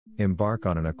Embark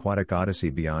on an aquatic odyssey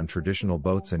beyond traditional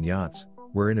boats and yachts,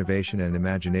 where innovation and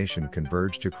imagination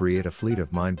converge to create a fleet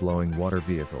of mind-blowing water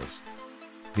vehicles.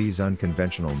 These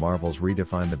unconventional marvels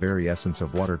redefine the very essence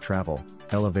of water travel,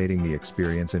 elevating the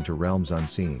experience into realms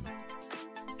unseen.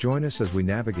 Join us as we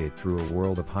navigate through a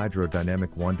world of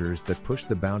hydrodynamic wonders that push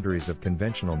the boundaries of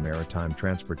conventional maritime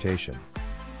transportation.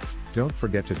 Don't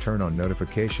forget to turn on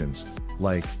notifications,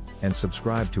 like, and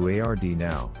subscribe to ARD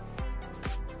now.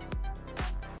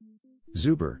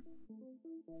 Zubr.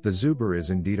 The Zubr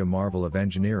is indeed a marvel of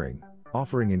engineering,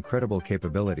 offering incredible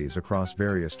capabilities across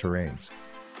various terrains.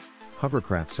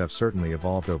 Hovercrafts have certainly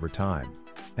evolved over time,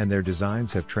 and their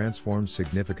designs have transformed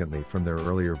significantly from their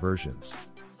earlier versions.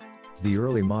 The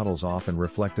early models often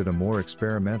reflected a more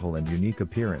experimental and unique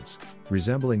appearance,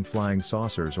 resembling flying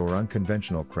saucers or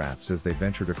unconventional crafts as they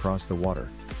ventured across the water.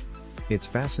 It's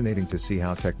fascinating to see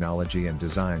how technology and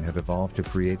design have evolved to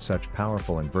create such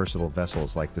powerful and versatile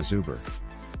vessels like the Zubr.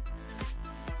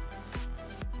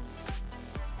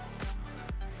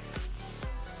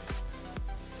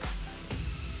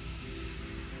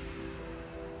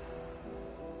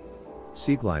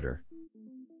 Seaglider.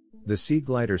 The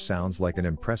Seaglider sounds like an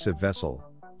impressive vessel,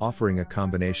 offering a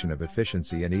combination of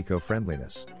efficiency and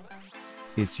eco-friendliness.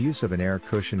 Its use of an air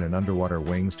cushion and underwater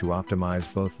wings to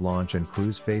optimize both launch and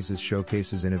cruise phases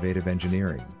showcases innovative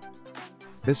engineering.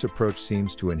 This approach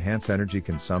seems to enhance energy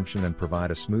consumption and provide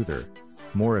a smoother,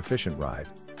 more efficient ride,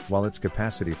 while its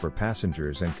capacity for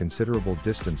passengers and considerable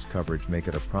distance coverage make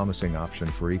it a promising option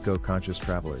for eco-conscious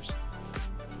travelers.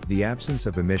 The absence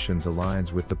of emissions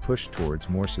aligns with the push towards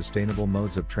more sustainable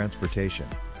modes of transportation.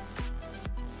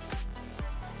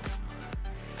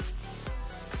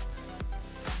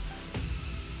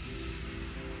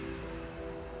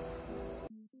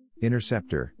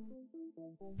 Interceptor.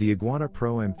 The Iguana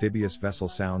Pro amphibious vessel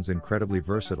sounds incredibly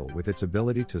versatile with its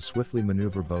ability to swiftly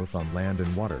maneuver both on land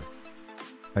and water.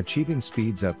 Achieving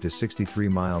speeds up to 63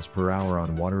 miles per hour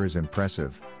on water is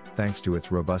impressive, thanks to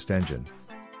its robust engine.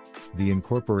 The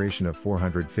incorporation of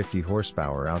 450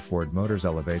 horsepower outboard motors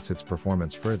elevates its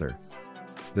performance further.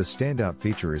 The standout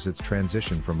feature is its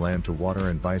transition from land to water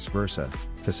and vice versa,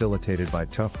 facilitated by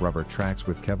tough rubber tracks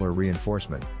with Kevlar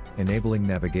reinforcement, enabling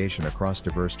navigation across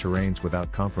diverse terrains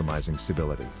without compromising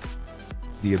stability.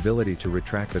 The ability to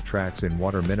retract the tracks in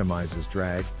water minimizes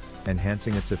drag,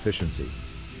 enhancing its efficiency.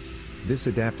 This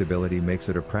adaptability makes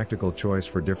it a practical choice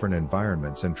for different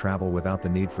environments and travel without the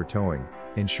need for towing,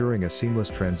 ensuring a seamless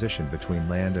transition between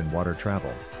land and water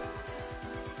travel.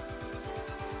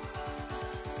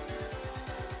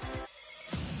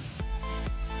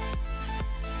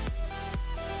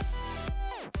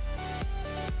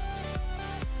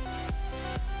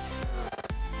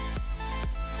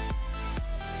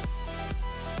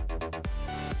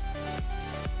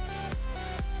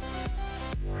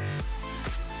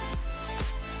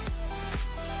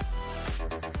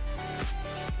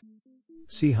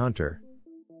 Sea Hunter.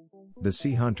 The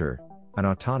Sea Hunter, an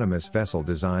autonomous vessel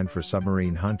designed for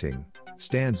submarine hunting,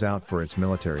 stands out for its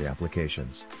military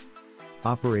applications.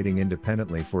 Operating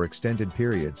independently for extended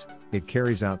periods, it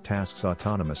carries out tasks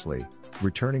autonomously,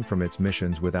 returning from its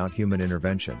missions without human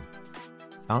intervention.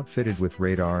 Outfitted with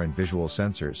radar and visual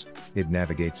sensors, it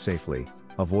navigates safely,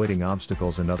 avoiding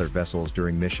obstacles and other vessels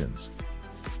during missions.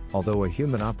 Although a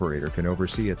human operator can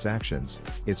oversee its actions,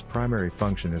 its primary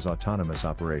function is autonomous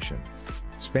operation.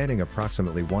 Spanning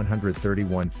approximately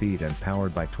 131 feet and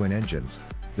powered by twin engines,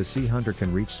 the Sea Hunter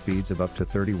can reach speeds of up to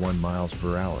 31 miles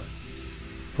per hour.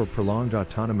 For prolonged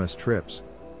autonomous trips,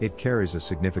 it carries a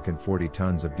significant 40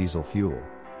 tons of diesel fuel.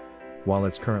 While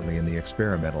it's currently in the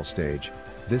experimental stage,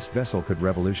 this vessel could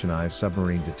revolutionize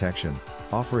submarine detection,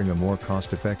 offering a more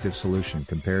cost-effective solution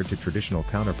compared to traditional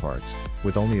counterparts,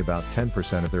 with only about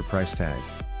 10% of their price tag.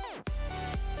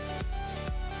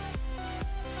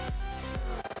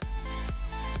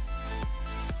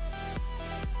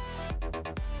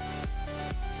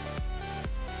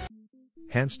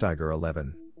 Hanstaiger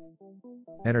 11.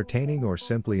 Entertaining or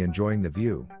simply enjoying the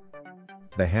view?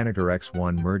 The Hanstaiger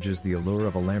X1 merges the allure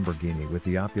of a Lamborghini with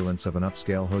the opulence of an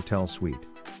upscale hotel suite.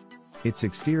 Its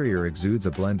exterior exudes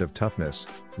a blend of toughness,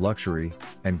 luxury,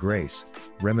 and grace,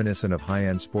 reminiscent of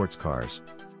high-end sports cars.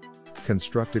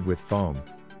 Constructed with foam,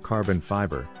 carbon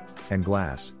fiber, and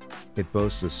glass, it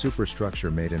boasts a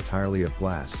superstructure made entirely of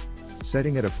glass,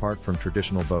 setting it apart from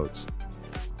traditional boats.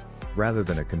 Rather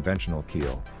than a conventional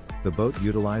keel, the boat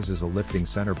utilizes a lifting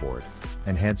centerboard,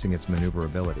 enhancing its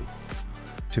maneuverability.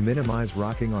 To minimize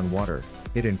rocking on water,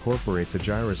 it incorporates a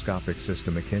gyroscopic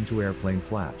system akin to airplane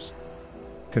flaps.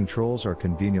 Controls are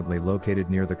conveniently located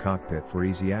near the cockpit for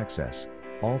easy access,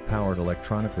 all powered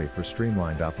electronically for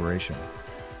streamlined operation.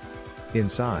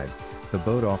 Inside, the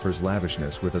boat offers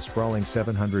lavishness with a sprawling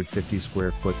 750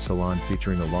 square foot salon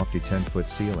featuring a lofty 10-foot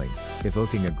ceiling,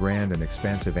 evoking a grand and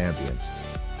expansive ambience.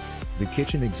 The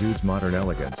kitchen exudes modern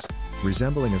elegance,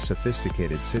 resembling a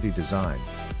sophisticated city design,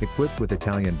 equipped with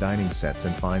Italian dining sets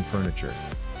and fine furniture.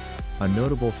 A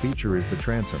notable feature is the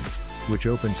transom, which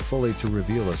opens fully to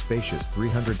reveal a spacious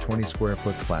 320 square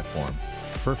foot platform,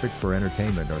 perfect for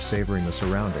entertainment or savoring the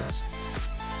surroundings.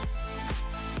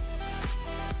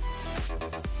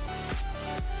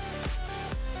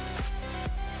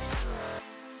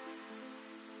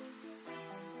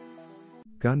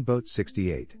 Gunboat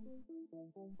 68.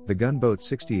 The Gunboat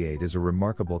 68 is a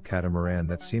remarkable catamaran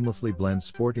that seamlessly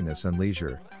blends sportiness and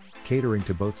leisure, catering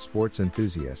to both sports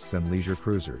enthusiasts and leisure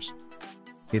cruisers.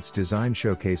 Its design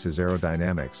showcases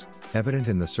aerodynamics, evident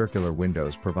in the circular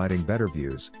windows providing better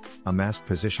views, a mast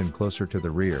position closer to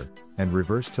the rear, and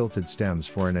reverse-tilted stems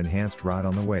for an enhanced ride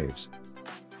on the waves.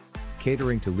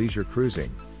 Catering to leisure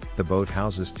cruising, the boat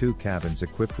houses 2 cabins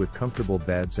equipped with comfortable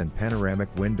beds and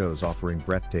panoramic windows offering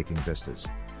breathtaking vistas.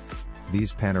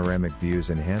 These panoramic views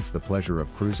enhance the pleasure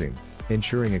of cruising,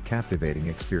 ensuring a captivating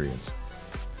experience.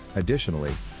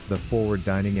 Additionally, the forward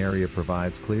dining area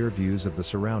provides clear views of the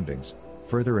surroundings,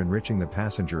 further enriching the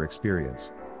passenger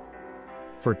experience.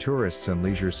 For tourists and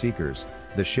leisure seekers,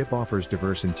 the ship offers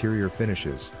diverse interior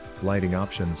finishes, lighting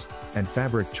options, and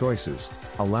fabric choices,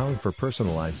 allowing for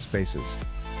personalized spaces.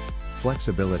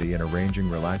 Flexibility in arranging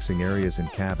relaxing areas in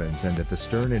cabins and at the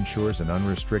stern ensures an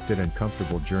unrestricted and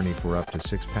comfortable journey for up to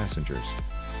 6 passengers.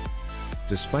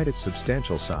 Despite its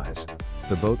substantial size,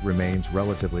 the boat remains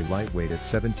relatively lightweight at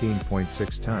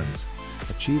 17.6 tons,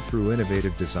 achieved through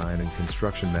innovative design and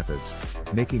construction methods,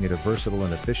 making it a versatile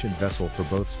and efficient vessel for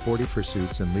both sporty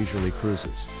pursuits and leisurely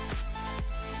cruises.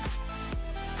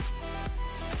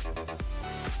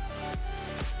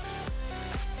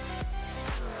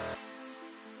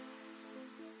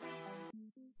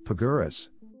 Pagurus.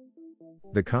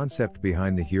 The concept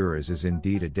behind the Hurus is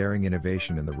indeed a daring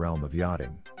innovation in the realm of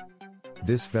yachting.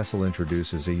 This vessel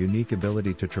introduces a unique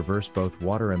ability to traverse both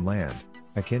water and land,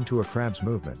 akin to a crab's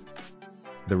movement.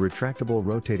 The retractable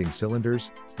rotating cylinders,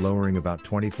 lowering about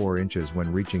 24 inches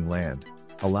when reaching land,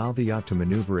 allow the yacht to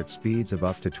maneuver at speeds of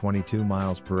up to 22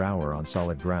 miles per hour on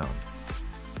solid ground.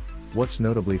 What's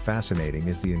notably fascinating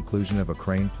is the inclusion of a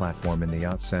crane platform in the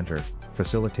yacht center,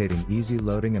 facilitating easy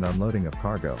loading and unloading of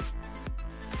cargo.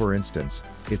 For instance,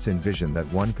 it's envisioned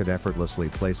that one could effortlessly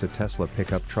place a Tesla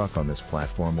pickup truck on this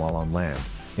platform while on land,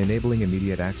 enabling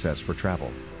immediate access for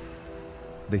travel.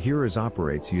 The Hurus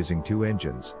operates using 2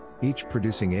 engines, each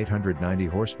producing 890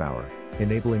 horsepower,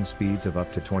 enabling speeds of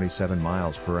up to 27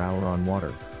 miles per hour on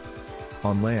water.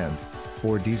 On land,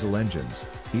 4 diesel engines,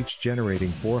 each generating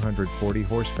 440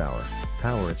 horsepower,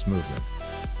 power its movement.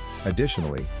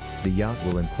 Additionally, the yacht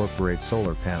will incorporate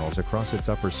solar panels across its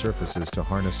upper surfaces to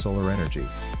harness solar energy,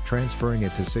 transferring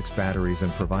it to 6 batteries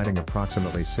and providing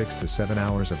approximately 6 to 7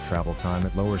 hours of travel time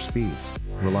at lower speeds,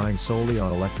 relying solely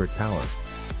on electric power.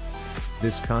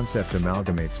 This concept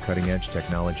amalgamates cutting-edge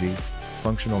technology,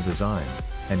 functional design,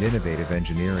 and innovative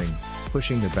engineering,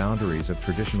 pushing the boundaries of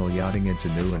traditional yachting into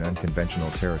new and unconventional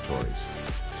territories.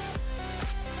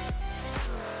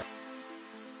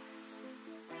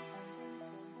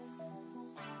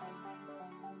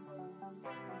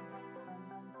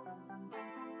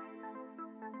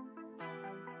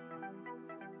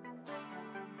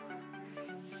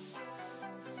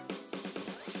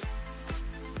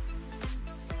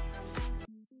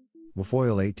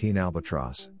 wFoil 18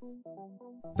 Albatross.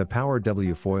 The powered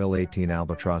wFoil 18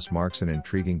 Albatross marks an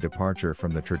intriguing departure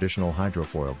from the traditional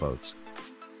hydrofoil boats.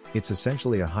 It's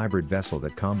essentially a hybrid vessel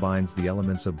that combines the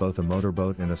elements of both a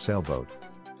motorboat and a sailboat.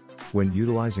 When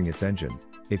utilizing its engine,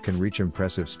 it can reach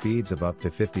impressive speeds of up to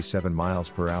 57 miles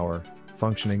per hour,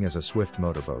 functioning as a swift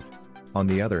motorboat. On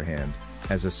the other hand,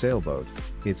 as a sailboat,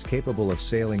 it's capable of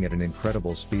sailing at an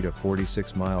incredible speed of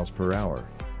 46 miles per hour,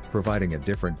 providing a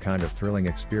different kind of thrilling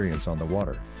experience on the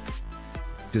water.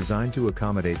 Designed to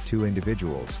accommodate 2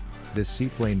 individuals, this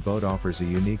seaplane boat offers a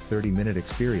unique 30-minute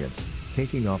experience,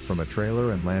 taking off from a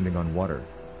trailer and landing on water,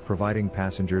 providing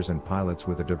passengers and pilots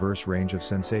with a diverse range of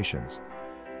sensations.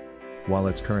 While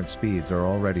its current speeds are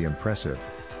already impressive,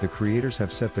 the creators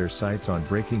have set their sights on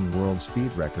breaking world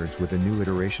speed records with a new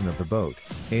iteration of the boat,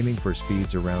 aiming for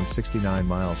speeds around 69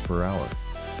 miles per hour.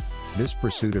 This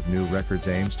pursuit of new records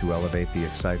aims to elevate the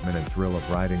excitement and thrill of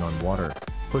riding on water,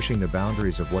 pushing the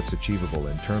boundaries of what's achievable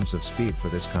in terms of speed for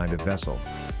this kind of vessel.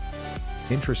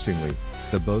 Interestingly,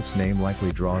 the boat's name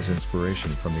likely draws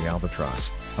inspiration from the albatross,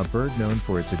 a bird known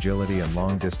for its agility and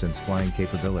long-distance flying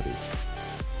capabilities.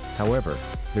 However,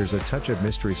 there's a touch of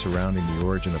mystery surrounding the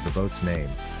origin of the boat's name,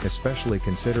 especially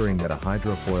considering that a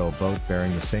hydrofoil boat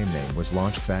bearing the same name was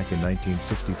launched back in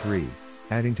 1963,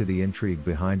 adding to the intrigue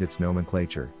behind its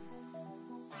nomenclature.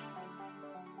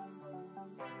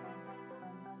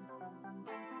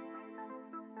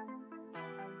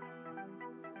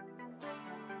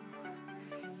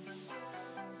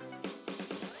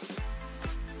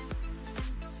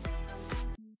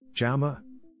 Jaume.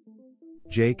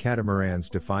 J catamarans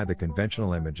defy the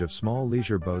conventional image of small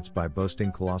leisure boats by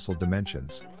boasting colossal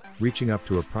dimensions, reaching up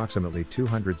to approximately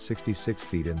 266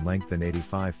 feet in length and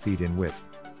 85 feet in width.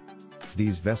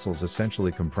 These vessels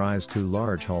essentially comprise two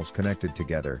large hulls connected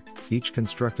together, each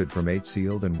constructed from 8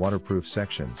 sealed and waterproof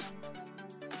sections.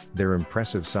 Their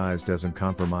impressive size doesn't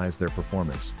compromise their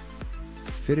performance.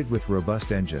 Fitted with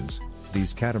robust engines,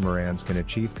 these catamarans can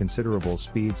achieve considerable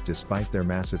speeds despite their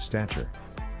massive stature.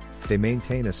 They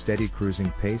maintain a steady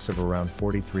cruising pace of around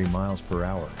 43 miles per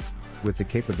hour, with the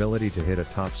capability to hit a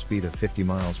top speed of 50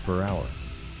 miles per hour.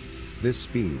 This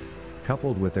speed,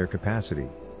 coupled with their capacity,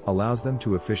 allows them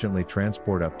to efficiently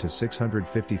transport up to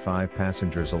 655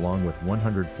 passengers along with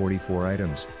 144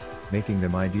 items, making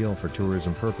them ideal for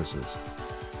tourism purposes.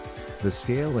 The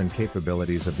scale and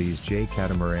capabilities of these J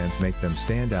catamarans make them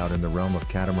stand out in the realm of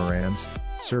catamarans,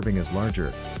 serving as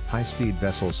larger, high-speed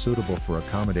vessels suitable for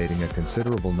accommodating a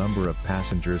considerable number of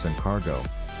passengers and cargo,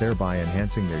 thereby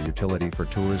enhancing their utility for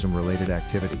tourism-related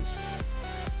activities.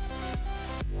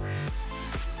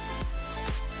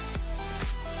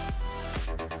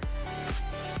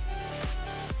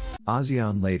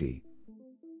 Asean Lady.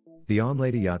 The Asean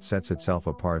Lady yacht sets itself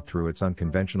apart through its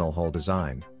unconventional hull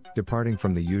design, departing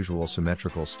from the usual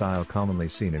symmetrical style commonly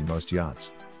seen in most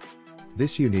yachts.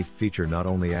 This unique feature not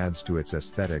only adds to its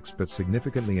aesthetics but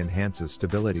significantly enhances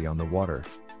stability on the water,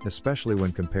 especially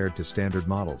when compared to standard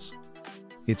models.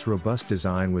 Its robust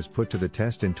design was put to the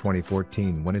test in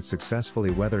 2014 when it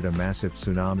successfully weathered a massive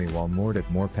tsunami while moored at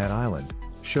Morpet Island,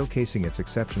 showcasing its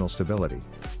exceptional stability.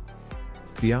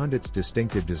 Beyond its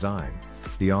distinctive design,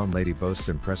 the Asean Lady boasts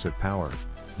impressive power,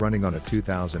 running on a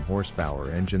 2,000 horsepower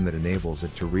engine that enables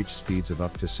it to reach speeds of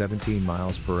up to 17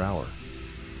 miles per hour.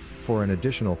 For an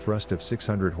additional thrust of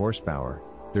 600 horsepower,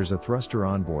 there's a thruster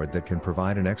on board that can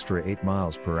provide an extra 8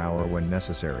 miles per hour when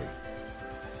necessary.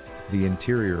 The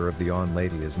interior of the Asean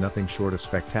Lady is nothing short of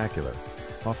spectacular,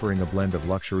 offering a blend of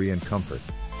luxury and comfort.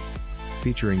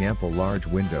 Featuring ample large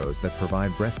windows that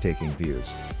provide breathtaking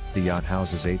views, the yacht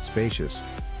houses 8 spacious,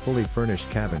 fully furnished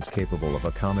cabins capable of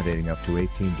accommodating up to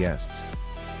 18 guests.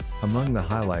 Among the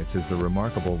highlights is the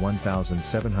remarkable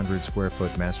 1,700 square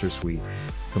foot master suite,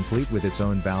 complete with its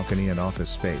own balcony and office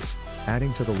space,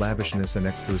 adding to the lavishness and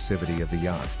exclusivity of the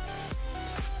yacht.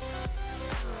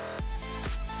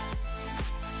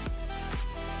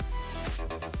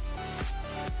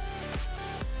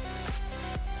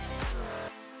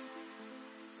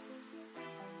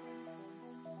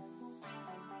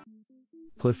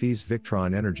 Clafis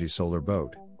Victron Energy Solar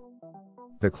Boat.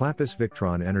 The Clafis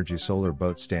Victron Energy Solar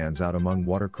Boat stands out among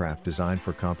watercraft designed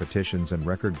for competitions and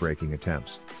record-breaking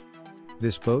attempts.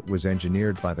 This boat was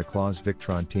engineered by the Clafis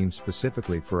Victron team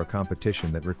specifically for a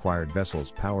competition that required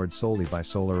vessels powered solely by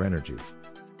solar energy.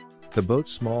 The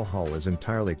boat's small hull is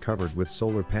entirely covered with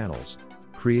solar panels,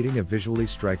 creating a visually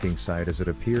striking sight as it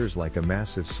appears like a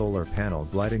massive solar panel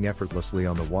gliding effortlessly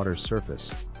on the water's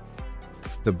surface.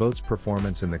 The boat's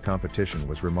performance in the competition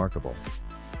was remarkable.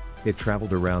 It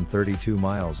traveled around 32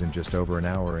 miles in just over an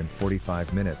hour and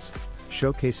 45 minutes,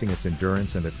 showcasing its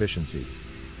endurance and efficiency.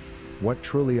 What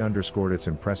truly underscored its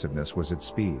impressiveness was its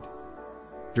speed.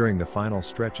 During the final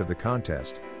stretch of the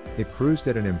contest, it cruised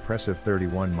at an impressive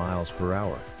 31 miles per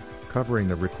hour, covering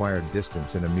the required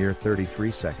distance in a mere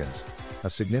 33 seconds, a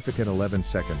significant 11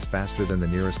 seconds faster than the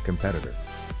nearest competitor.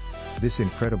 This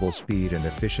incredible speed and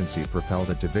efficiency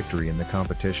propelled it to victory in the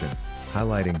competition,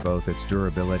 highlighting both its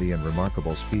durability and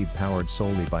remarkable speed powered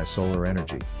solely by solar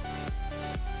energy.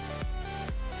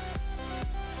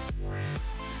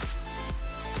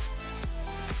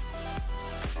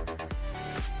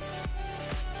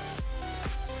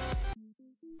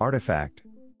 ARTEFACT.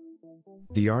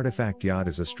 The ARTEFACT yacht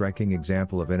is a striking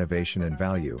example of innovation and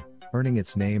value, earning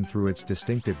its name through its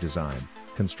distinctive design,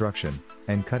 construction,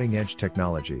 and cutting-edge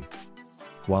technology.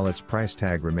 While its price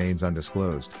tag remains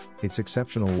undisclosed, its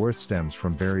exceptional worth stems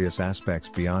from various aspects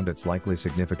beyond its likely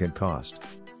significant cost.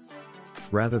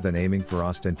 Rather than aiming for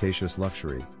ostentatious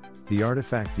luxury, the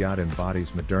ARTEFACT yacht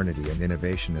embodies modernity and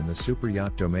innovation in the super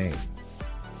yacht domain.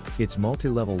 Its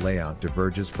multi-level layout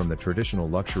diverges from the traditional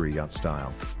luxury yacht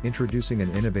style, introducing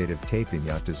an innovative taping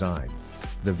yacht design.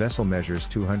 The vessel measures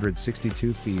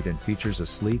 262 feet and features a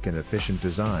sleek and efficient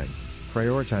design,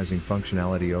 prioritizing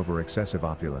functionality over excessive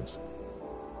opulence.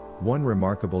 One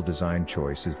remarkable design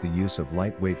choice is the use of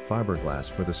lightweight fiberglass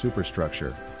for the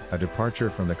superstructure, a departure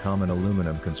from the common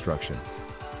aluminum construction.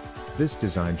 This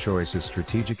design choice is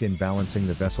strategic in balancing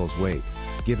the vessel's weight,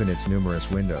 given its numerous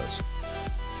windows.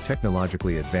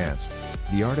 Technologically advanced,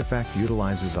 the ARTEFACT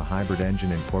utilizes a hybrid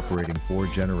engine incorporating 4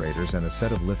 generators and a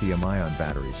set of lithium-ion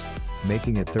batteries,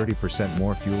 making it 30%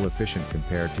 more fuel efficient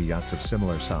compared to yachts of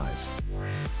similar size.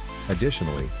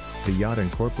 Additionally, the yacht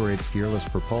incorporates gearless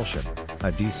propulsion,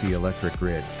 a DC electric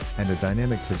grid, and a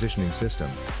dynamic positioning system,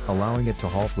 allowing it to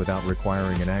halt without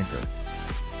requiring an anchor.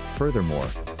 Furthermore,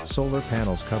 solar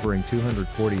panels covering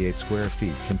 248 square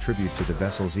feet contribute to the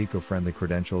vessel's eco-friendly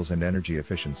credentials and energy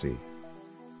efficiency.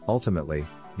 Ultimately,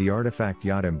 the ARTEFACT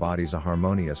yacht embodies a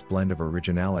harmonious blend of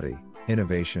originality,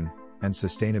 innovation, and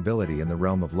sustainability in the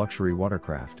realm of luxury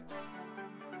watercraft.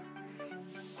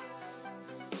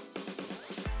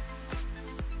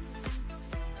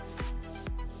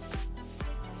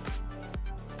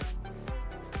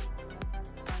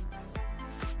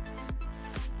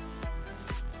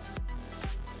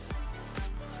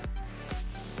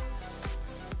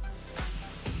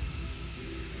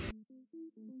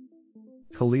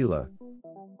 Khalilah.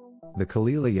 The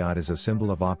Khalilah yacht is a symbol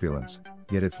of opulence,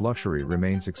 yet its luxury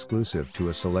remains exclusive to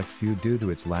a select few due to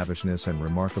its lavishness and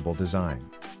remarkable design.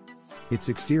 Its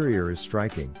exterior is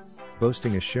striking,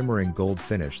 boasting a shimmering gold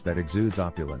finish that exudes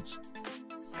opulence.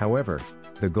 However,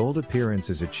 the gold appearance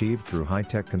is achieved through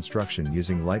high-tech construction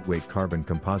using lightweight carbon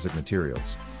composite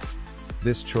materials.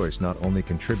 This choice not only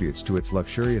contributes to its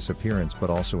luxurious appearance but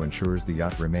also ensures the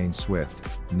yacht remains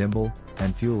swift, nimble,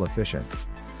 and fuel efficient.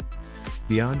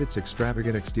 Beyond its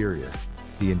extravagant exterior,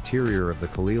 the interior of the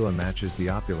Khalilah matches the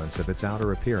opulence of its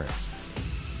outer appearance.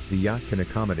 The yacht can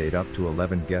accommodate up to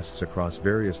 11 guests across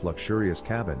various luxurious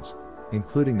cabins,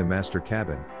 including the master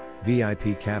cabin,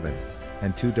 VIP cabin,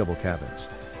 and 2 double cabins.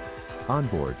 On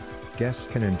board, guests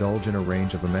can indulge in a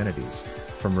range of amenities,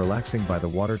 from relaxing by the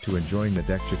water to enjoying the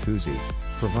deck jacuzzi,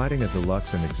 providing a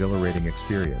deluxe and exhilarating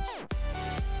experience.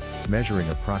 Measuring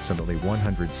approximately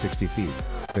 160 feet,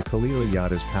 the Khalilah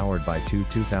yacht is powered by 2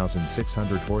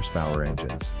 2,600 horsepower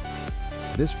engines.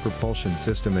 This propulsion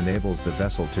system enables the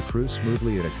vessel to cruise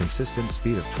smoothly at a consistent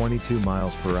speed of 22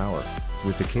 miles per hour,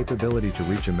 with the capability to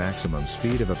reach a maximum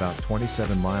speed of about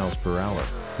 27 miles per hour,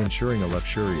 ensuring a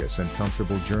luxurious and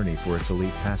comfortable journey for its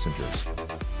elite passengers.